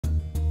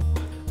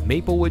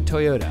Maplewood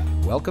Toyota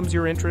welcomes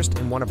your interest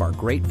in one of our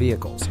great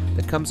vehicles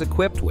that comes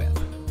equipped with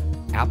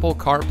Apple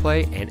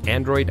CarPlay and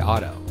Android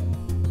Auto,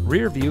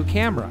 rear view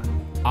camera,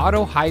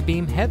 auto high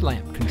beam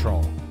headlamp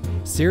control,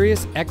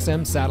 Sirius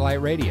XM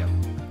satellite radio,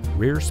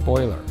 rear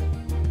spoiler,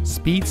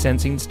 speed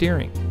sensing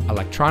steering,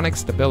 electronic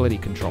stability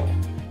control,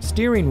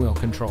 steering wheel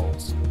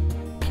controls,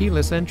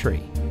 keyless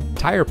entry,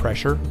 tire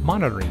pressure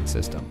monitoring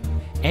system,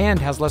 and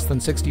has less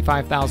than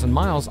 65,000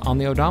 miles on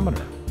the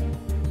odometer.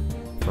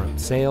 From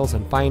sales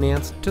and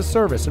finance to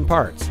service and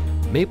parts,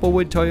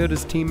 Maplewood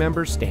Toyota's team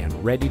members stand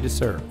ready to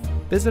serve.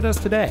 Visit us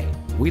today.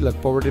 We look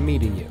forward to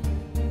meeting you.